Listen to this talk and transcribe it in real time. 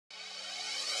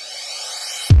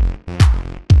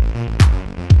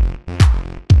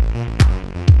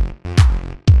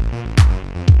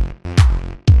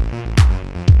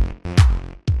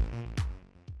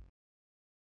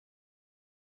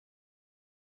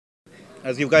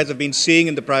as you guys have been seeing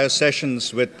in the prior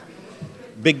sessions with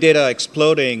big data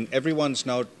exploding, everyone's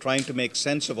now trying to make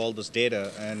sense of all this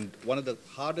data. And one of the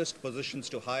hardest positions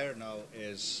to hire now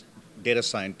is data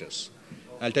scientists.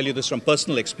 I'll tell you this from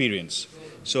personal experience.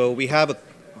 So we have a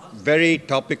very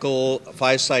topical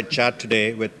fireside chat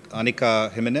today with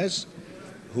Annika Jimenez,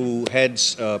 who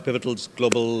heads Pivotal's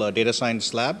Global Data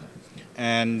Science Lab,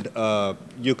 and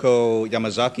Yuko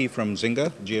Yamazaki from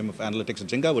Zynga, GM of Analytics at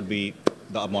Zynga, would be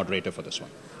the moderator for this one.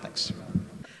 Thanks.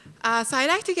 So I'd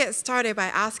like to get started by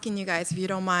asking you guys, if you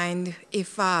don't mind,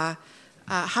 if how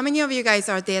many of you guys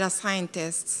are data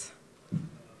scientists?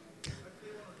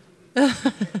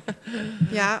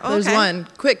 Yeah, okay. There's one.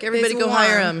 Quick, everybody go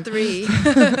hire him. 3.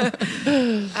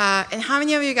 And how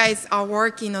many of you guys are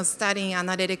working or studying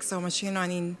analytics or machine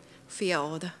learning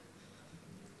field?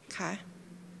 Okay,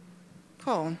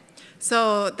 cool.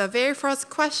 So the very first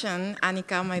question,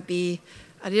 Annika, might be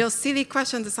a little silly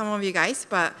question to some of you guys,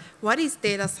 but what is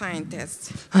data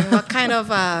scientist? And what kind of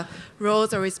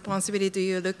roles or responsibility do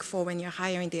you look for when you're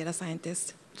hiring data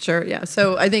scientists? Sure, yeah.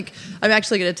 So I think I'm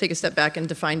actually going to take a step back and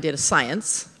define data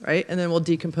science, right? And then we'll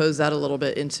decompose that a little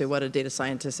bit into what a data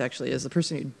scientist actually is, the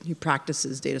person who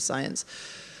practices data science.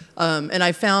 And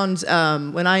I found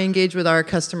when I engage with our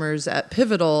customers at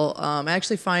Pivotal, I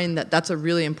actually find that that's a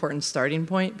really important starting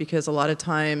point, because a lot of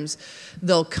times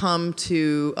they'll come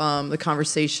to the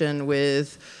conversation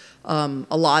with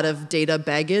a lot of data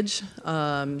baggage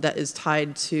that is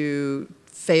tied to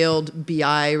failed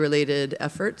BI-related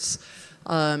efforts.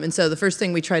 And so the first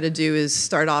thing we try to do is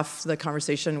start off the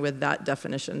conversation with that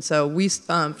definition. So we,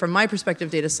 from my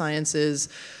perspective, data science is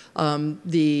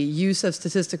the use of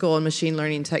statistical and machine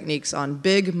learning techniques on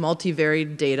big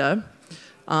multivariate data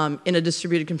in a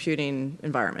distributed computing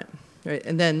environment. Right?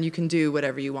 And then you can do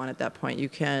whatever you want at that point. You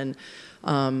can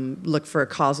look for a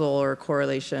causal or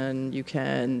correlation. You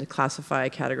can classify,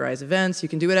 categorize events. You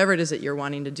can do whatever it is that you're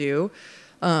wanting to do.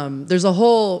 There's a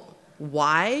whole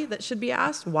why that should be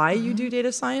asked, why you do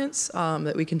data science,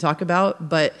 that we can talk about,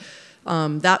 but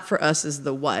that for us is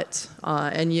the what.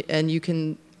 And you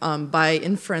can, by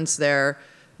inference there,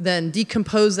 then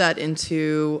decompose that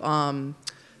into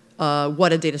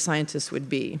what a data scientist would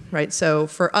be, right? So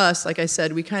for us, like I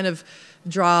said, we kind of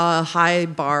draw a high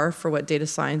bar for what data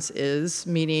science is,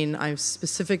 meaning I've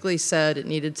specifically said it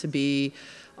needed to be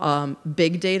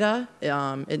big data.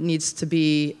 It needs to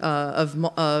be of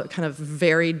kind of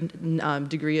varied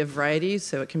degree of variety,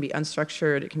 so it can be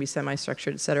unstructured, it can be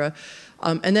semi-structured, et cetera.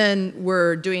 And then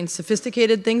we're doing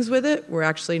sophisticated things with it. We're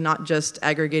actually not just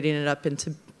aggregating it up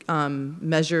into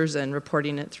measures and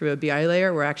reporting it through a BI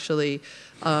layer. We're actually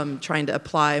trying to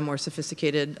apply more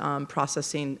sophisticated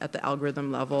processing at the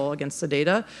algorithm level against the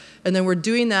data. And then we're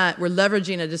doing that, we're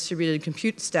leveraging a distributed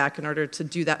compute stack in order to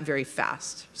do that very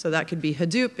fast. So that could be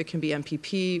Hadoop, it can be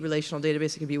MPP, relational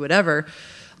database, it can be whatever.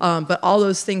 But all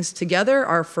those things together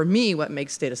are, for me, what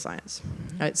makes data science.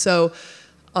 Right? So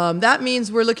that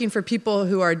means we're looking for people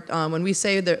who are, when we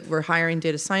say that we're hiring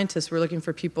data scientists, we're looking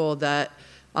for people that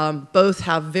both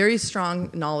have very strong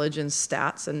knowledge in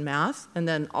stats and math, and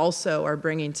then also are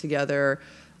bringing together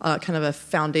kind of a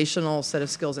foundational set of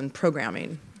skills in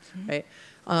programming, right?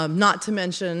 Not to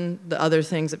mention the other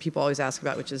things that people always ask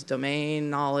about, which is domain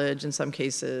knowledge in some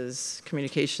cases,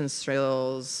 communication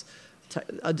skills,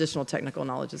 additional technical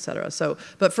knowledge, et cetera. So,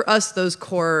 but for us, those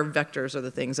core vectors are the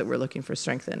things that we're looking for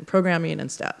strength in, programming and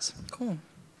stats. Cool.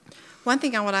 One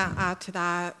thing I want to add to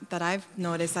that I've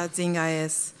noticed at Zynga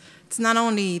is it's not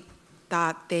only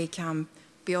that they can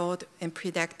build and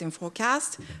predict and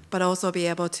forecast, but also be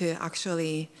able to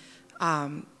actually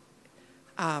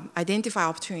identify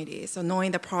opportunities. So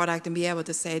knowing the product and be able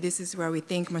to say, this is where we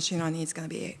think machine learning is going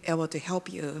to be able to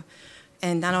help you.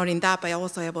 And not only that, but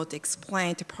also able to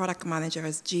explain to product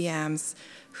managers, GMs,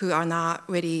 who are not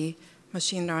really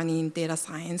machine learning, data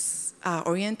science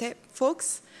oriented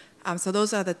folks. So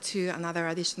those are the two another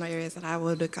additional areas that I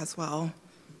will look as well.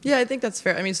 Yeah, I think that's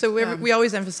fair. I mean, so we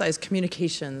always emphasize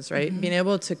communications, right? Being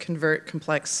able to convert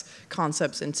complex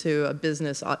concepts into a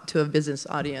business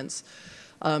audience,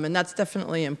 and that's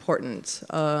definitely important.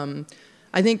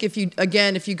 I think if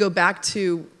you go back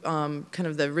to kind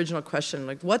of the original question,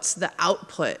 like what's the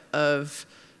output of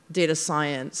data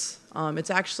science? It's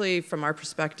actually, from our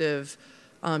perspective,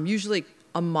 usually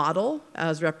a model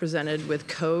as represented with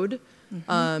code,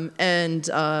 and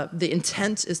the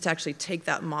intent is to actually take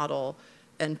that model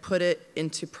and put it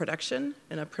into production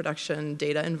in a production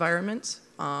data environment,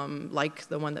 like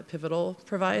the one that Pivotal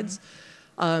provides,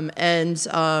 and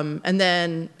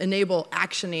then enable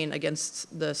actioning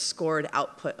against the scored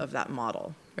output of that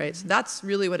model, right? So that's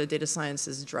really what a data scientist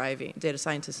is driving.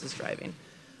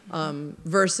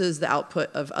 versus the output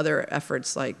of other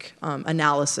efforts like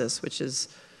analysis, which is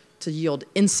to yield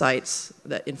insights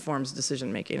that informs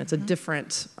decision making. It's a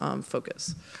different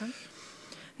focus. Okay.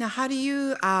 Now, how do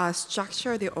you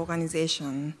structure the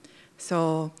organization?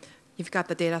 So you've got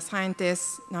the data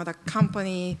scientists, now the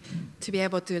company, to be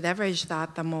able to leverage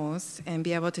that the most and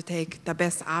be able to take the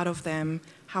best out of them.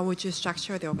 How would you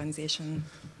structure the organization?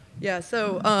 Yeah,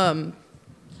 so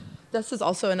this is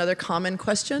also another common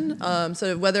question.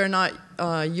 So whether or not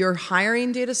you're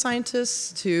hiring data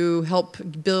scientists to help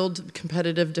build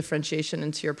competitive differentiation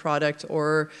into your product,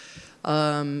 or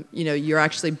you're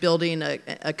actually building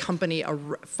a company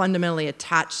fundamentally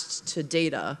attached to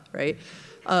data, right?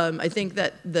 I think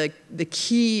that the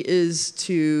key is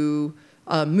to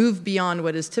move beyond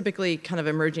what is typically kind of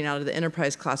emerging out of the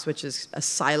enterprise class, which is a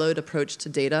siloed approach to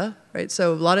data, right?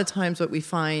 So a lot of times what we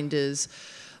find is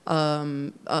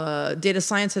data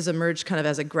science has emerged kind of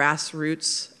as a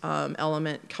grassroots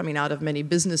element coming out of many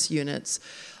business units.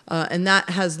 And that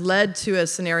has led to a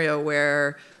scenario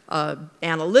where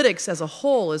analytics as a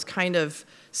whole is kind of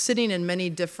sitting in many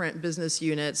different business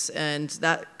units, and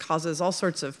that causes all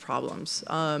sorts of problems.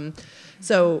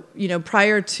 So,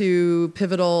 prior to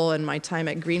Pivotal and my time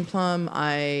at Greenplum,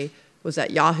 I was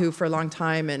at Yahoo for a long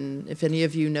time, and if any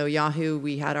of you know Yahoo,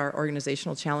 we had our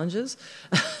organizational challenges.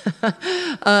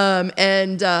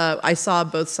 And I saw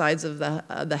both sides of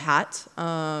the hat,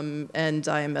 and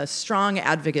I'm a strong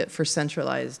advocate for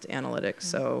centralized analytics,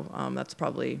 so that's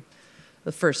probably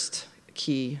the first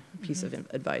key piece of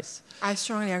advice. I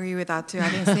strongly agree with that too. I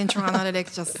think central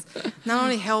analytics just not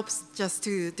only helps just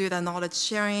to do the knowledge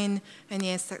sharing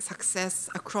and success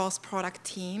across product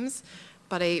teams,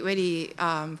 but it really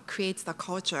creates the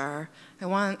culture.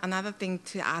 And another thing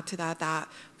to add to that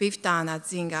we've done at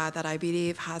Zynga that I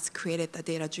believe has created the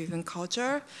data-driven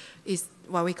culture is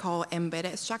what we call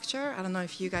embedded structure. I don't know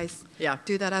if you guys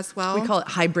do that as well. We call it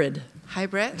hybrid.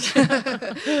 Hybrid?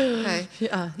 Okay.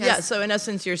 Yes. Yeah, so in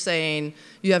essence, you're saying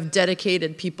you have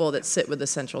dedicated people that sit with the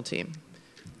central team.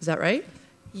 Is that right?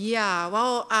 Yeah,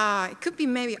 well, it could be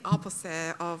maybe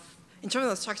opposite of, in terms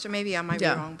of structure, maybe I might be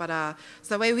wrong, but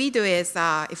so the way we do is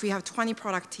if we have 20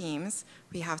 product teams,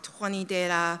 we have 20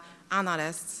 data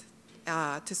analysts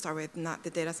to start with, not the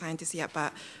data scientists yet,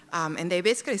 but, and they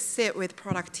basically sit with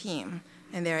product team,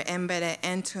 and they're embedded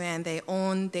end-to-end. They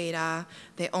own data,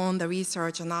 they own the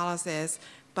research analysis,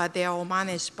 but they're all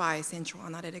managed by a central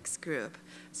analytics group.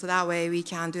 So that way we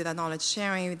can do the knowledge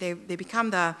sharing. They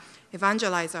become the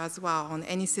evangelizer as well on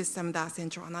any system that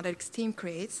central analytics team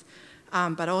creates.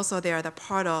 But also they are the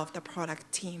part of the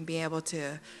product team, being able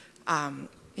to,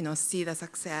 see the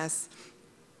success.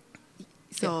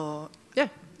 So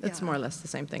it's more or less the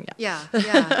same thing. Yeah.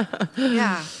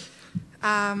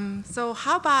 So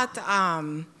how about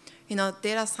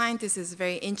data scientists is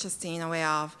very interesting in a way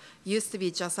of used to be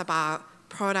just about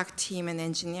product team and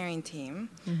engineering team.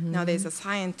 Now there's a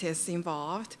scientist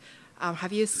involved.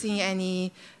 Have you seen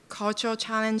any cultural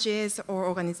challenges or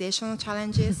organizational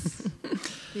challenges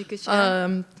you could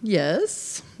share?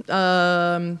 Yes.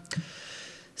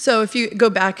 So if you go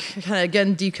back, kind of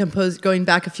again going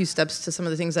back a few steps to some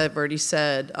of the things I've already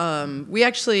said,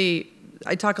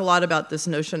 I talk a lot about this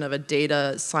notion of a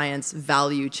data science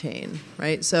value chain,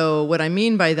 right? So what I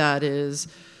mean by that is,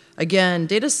 again,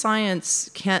 data science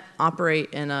can't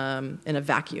operate in a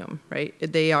vacuum, right?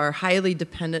 They are highly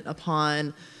dependent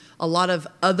upon a lot of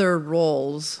other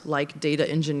roles like data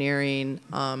engineering.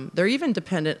 They're even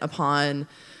dependent upon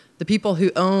the people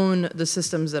who own the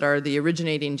systems that are the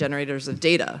originating generators of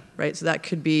data, right? So that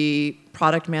could be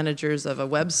product managers of a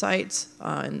website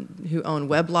who own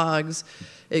weblogs.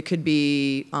 It could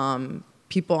be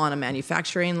people on a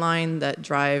manufacturing line that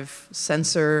drive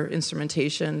sensor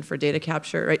instrumentation for data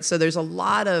capture, right? So there's a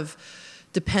lot of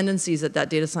dependencies that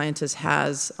data scientist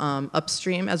has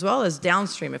upstream as well as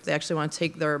downstream if they actually want to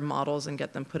take their models and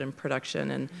get them put in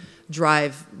production and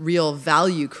drive real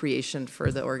value creation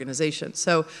for the organization.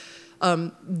 So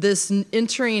this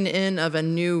entering in of a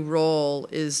new role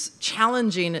is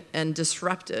challenging and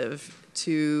disruptive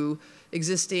to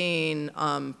existing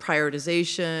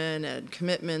prioritization and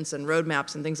commitments and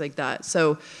roadmaps and things like that.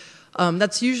 So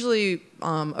that's usually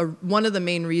one of the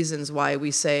main reasons why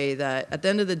we say that at the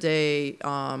end of the day,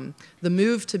 the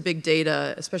move to big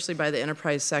data, especially by the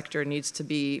enterprise sector, needs to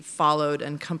be followed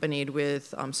and accompanied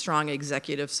with strong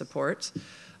executive support.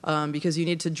 Because you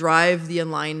need to drive the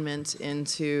alignment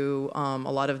into a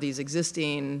lot of these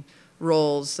existing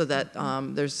roles so that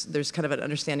there's kind of an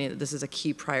understanding that this is a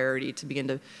key priority to begin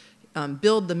to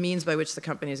build the means by which the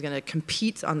company is going to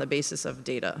compete on the basis of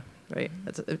data, right?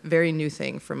 That's a very new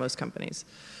thing for most companies.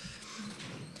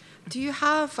 Do you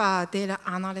have a data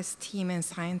analyst team and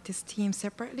scientist team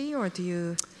separately, or do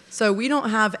you? So we don't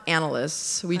have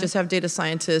analysts. We just have data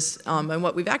scientists. And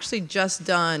what we've actually just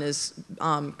done is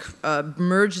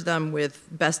merge them with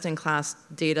best-in-class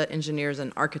data engineers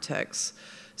and architects.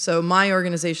 So my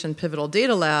organization, Pivotal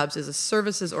Data Labs, is a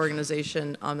services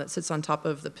organization that sits on top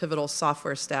of the Pivotal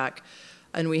software stack.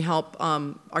 And we help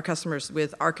our customers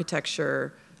with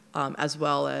architecture as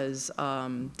well as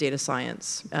data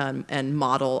science and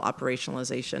model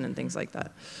operationalization and things like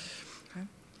that.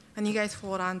 And you guys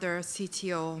fall under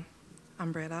CTO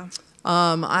umbrella?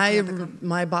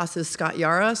 My boss is Scott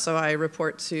Yara, so I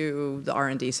report to the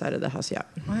R&D side of the house, yeah.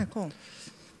 Okay, cool.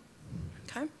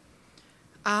 Okay.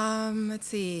 Let's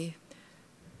see.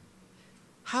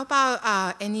 How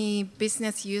about any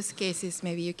business use cases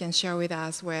maybe you can share with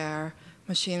us where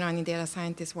machine learning data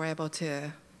scientists were able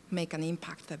to make an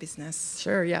impact on the business?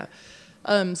 Sure, yeah.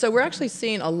 So we're actually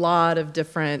seeing a lot of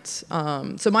different,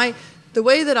 the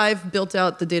way that I've built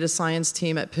out the data science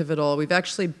team at Pivotal, we've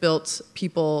actually built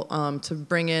people to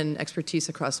bring in expertise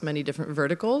across many different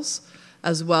verticals,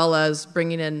 as well as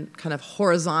bringing in kind of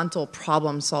horizontal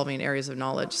problem-solving areas of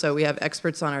knowledge. So we have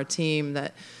experts on our team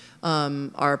that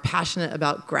are passionate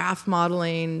about graph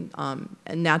modeling,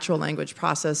 and natural language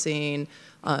processing,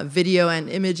 video and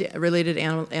image-related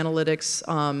analytics,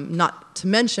 not to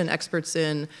mention experts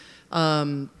in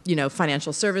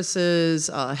financial services,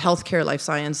 healthcare, life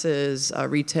sciences,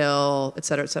 retail, et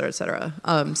cetera, et cetera, et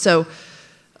cetera. So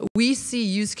we see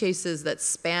use cases that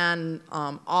span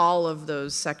all of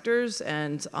those sectors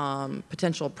and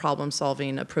potential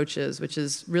problem-solving approaches, which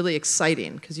is really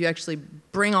exciting because you actually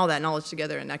bring all that knowledge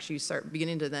together and actually start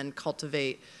beginning to then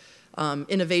cultivate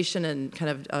innovation and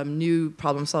kind of new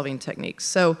problem-solving techniques.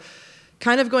 So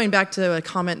kind of going back to a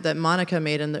comment that Monica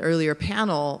made in the earlier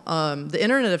panel, the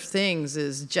Internet of Things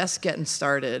is just getting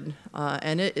started,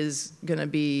 and it is going to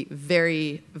be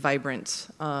very vibrant.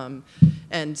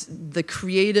 And the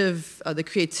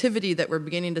creativity that we're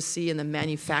beginning to see in the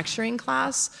manufacturing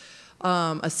class,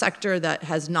 a sector that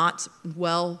has not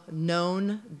well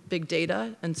known big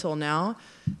data until now,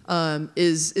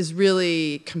 is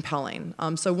really compelling.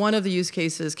 So one of the use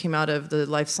cases came out of the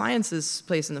life sciences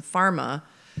space in the pharma.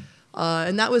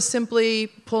 And that was simply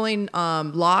pulling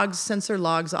sensor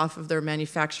logs off of their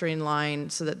manufacturing line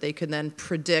so that they could then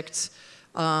predict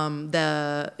in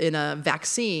a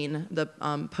vaccine the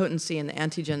potency and the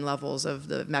antigen levels of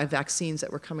the vaccines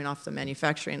that were coming off the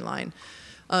manufacturing line.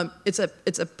 It's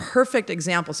a perfect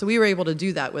example. So we were able to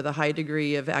do that with a high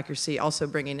degree of accuracy, also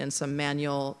bringing in some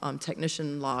manual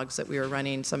technician logs that we were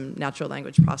running some natural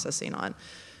language processing on.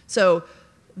 So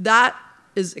that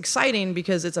is exciting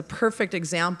because it's a perfect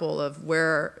example of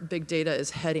where big data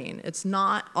is heading. It's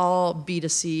not all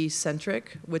B2C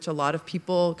centric, which a lot of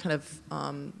people kind of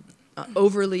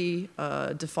overly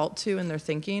default to in their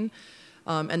thinking.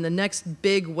 And the next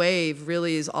big wave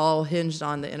really is all hinged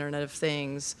on the Internet of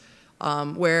Things,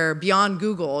 where beyond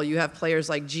Google, you have players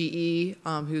like GE,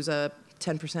 who's a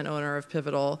 10% owner of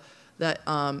Pivotal, that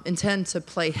intend to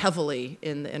play heavily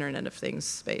in the Internet of Things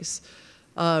space.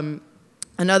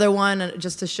 Another one,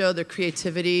 just to show the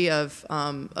creativity of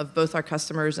both our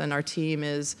customers and our team,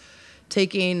 is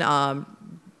taking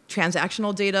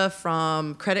transactional data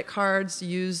from credit cards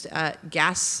used at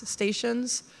gas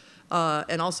stations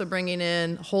and also bringing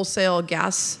in wholesale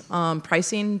gas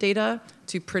pricing data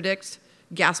to predict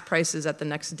gas prices at the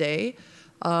next day.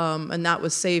 And that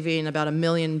was saving about $1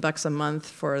 million a month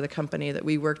for the company that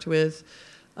we worked with.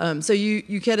 So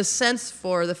you get a sense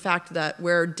for the fact that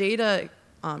where data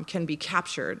can be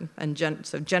captured and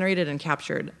generated and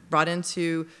captured, brought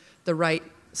into the right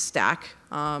stack,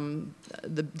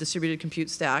 the distributed compute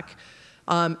stack,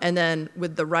 and then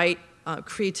with the right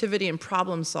creativity and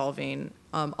problem solving,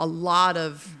 a lot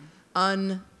of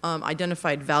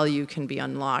unidentified value can be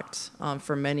unlocked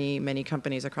for many, many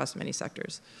companies across many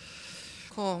sectors.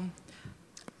 Cool.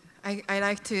 I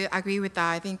like to agree with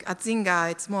that. I think at Zynga,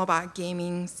 it's more about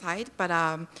gaming side, but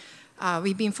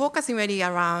we've been focusing really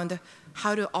around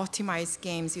how to optimize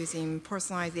games using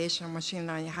personalization, machine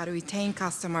learning, how to retain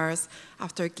customers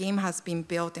after a game has been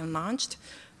built and launched.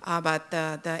 But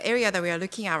the area that we are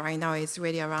looking at right now is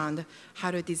really around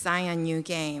how to design a new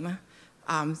game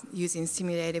using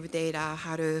simulative data,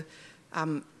 how to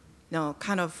kind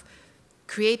of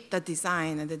create the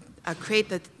design and create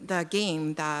the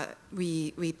game that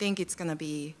we think it's going to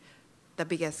be the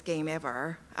biggest game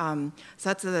ever. So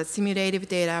that's the simulative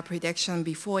data prediction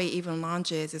before it even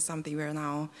launches is something we're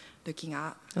now looking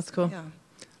at. That's cool. Yeah.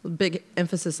 Big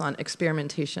emphasis on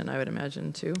experimentation, I would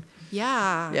imagine, too.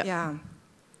 Yeah.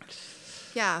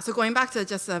 So going back to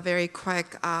just a very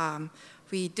quick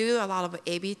we do a lot of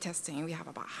A/B testing. We have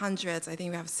about hundreds. I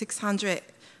think we have 600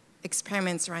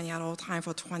 experiments running at all time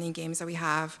for 20 games that we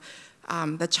have.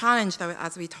 The challenge that,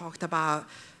 as we talked about,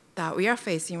 that we are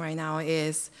facing right now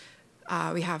is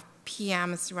we have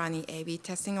PMs running A/B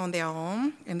testing on their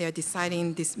own, and they're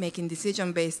deciding, making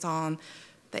decision based on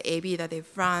the A/B that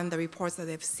they've run, the reports that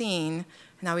they've seen.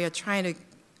 Now we are trying to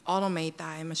automate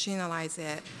that and machinalize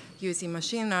it using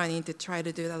machine learning to try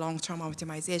to do the long-term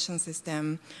optimization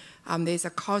system. There's a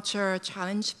culture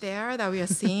challenge there that we are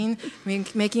seeing,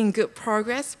 making good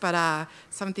progress, but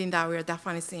something that we are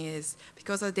definitely seeing is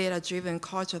because of the data-driven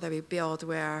culture that we built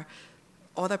where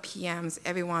all the PMs,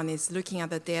 everyone is looking at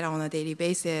the data on a daily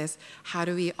basis, how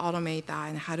do we automate that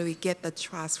and how do we get the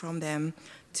trust from them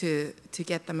to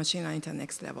get the machine learning to the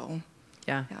next level?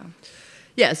 Yeah.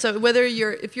 Yeah, so whether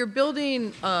if you're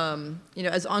building,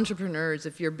 as entrepreneurs,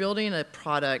 if you're building a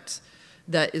product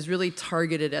that is really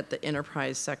targeted at the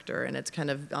enterprise sector and it's kind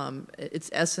of, its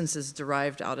essence is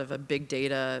derived out of a big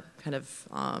data kind of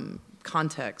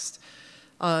context,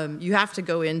 you have to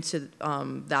go into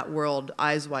that world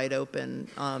eyes wide open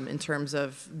in terms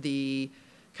of the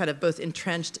kind of both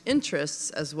entrenched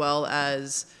interests as well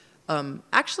as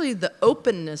actually the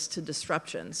openness to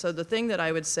disruption. So the thing that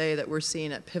I would say that we're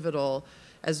seeing at Pivotal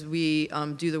as we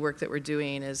do the work that we're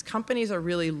doing is companies are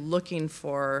really looking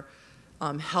for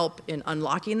help in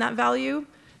unlocking that value.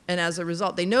 And as a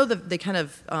result, they know that they kind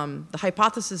of, the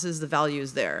hypothesis is the value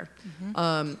is there.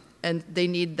 Mm-hmm. And they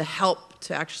need the help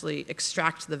to actually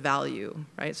extract the value,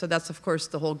 right? So that's, of course,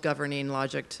 the whole governing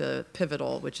logic to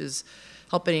Pivotal, which is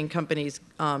helping companies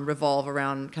revolve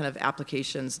around kind of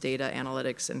applications, data,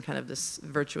 analytics, and kind of this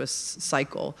virtuous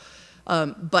cycle.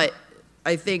 But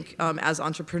I think as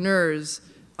entrepreneurs,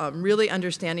 really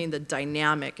understanding the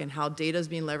dynamic and how data is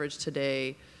being leveraged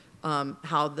today,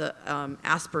 how the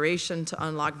aspiration to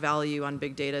unlock value on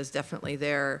big data is definitely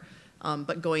there,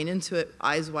 but going into it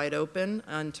eyes wide open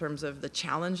in terms of the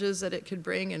challenges that it could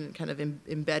bring and kind of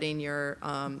embedding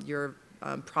your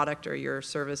product or your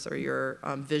service or your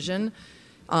vision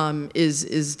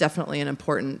is definitely an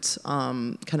important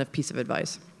kind of piece of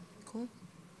advice. Cool.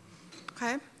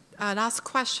 Okay. Last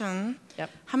question. Yep.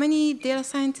 How many data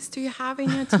scientists do you have in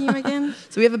your team again?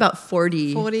 So we have about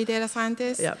 40. 40 data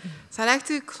scientists? Yep. So I'd like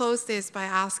to close this by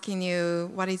asking you,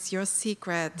 what is your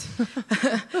secret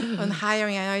on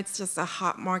hiring? I know it's just a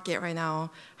hot market right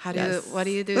now. What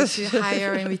do you do to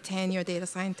hire and retain your data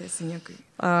scientists in your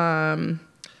group?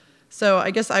 So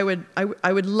I guess I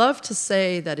would love to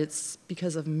say that it's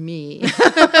because of me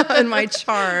and my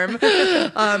charm,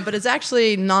 but it's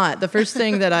actually not. The first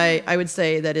thing that I would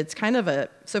say that it's kind of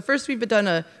so first we've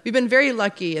been very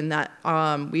lucky in that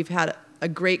we've had a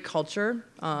great culture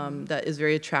that is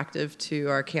very attractive to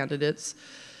our candidates.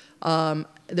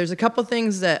 There's a couple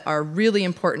things that are really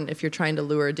important if you're trying to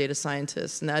lure a data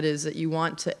scientist, and that is that you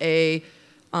want to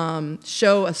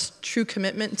show a true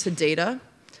commitment to data.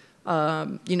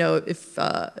 If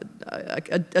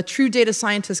a true data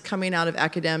scientist coming out of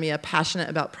academia, passionate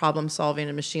about problem solving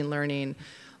and machine learning,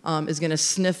 is going to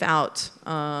sniff out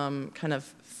kind of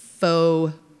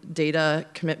faux data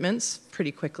commitments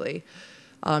pretty quickly,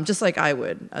 just like I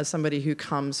would as somebody who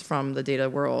comes from the data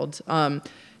world.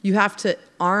 You have to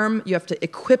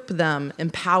equip them,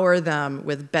 empower them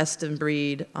with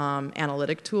best-in-breed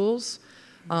analytic tools.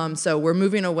 So we're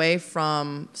moving away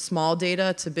from small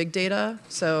data to big data.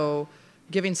 So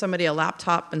giving somebody a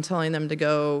laptop and telling them to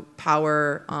go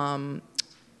power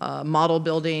model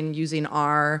building using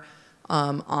R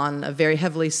on a very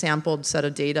heavily sampled set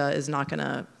of data is not going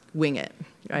to wing it,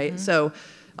 right? Mm-hmm. So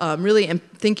really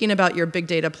thinking about your big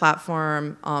data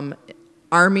platform,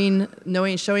 showing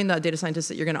the data scientists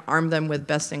that you're going to arm them with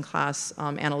best-in-class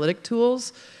analytic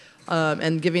tools.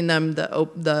 And giving them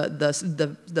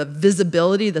the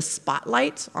visibility, the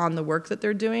spotlight on the work that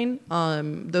they're doing.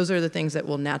 Those are the things that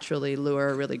will naturally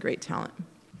lure really great talent.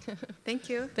 Thank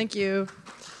you. Thank you.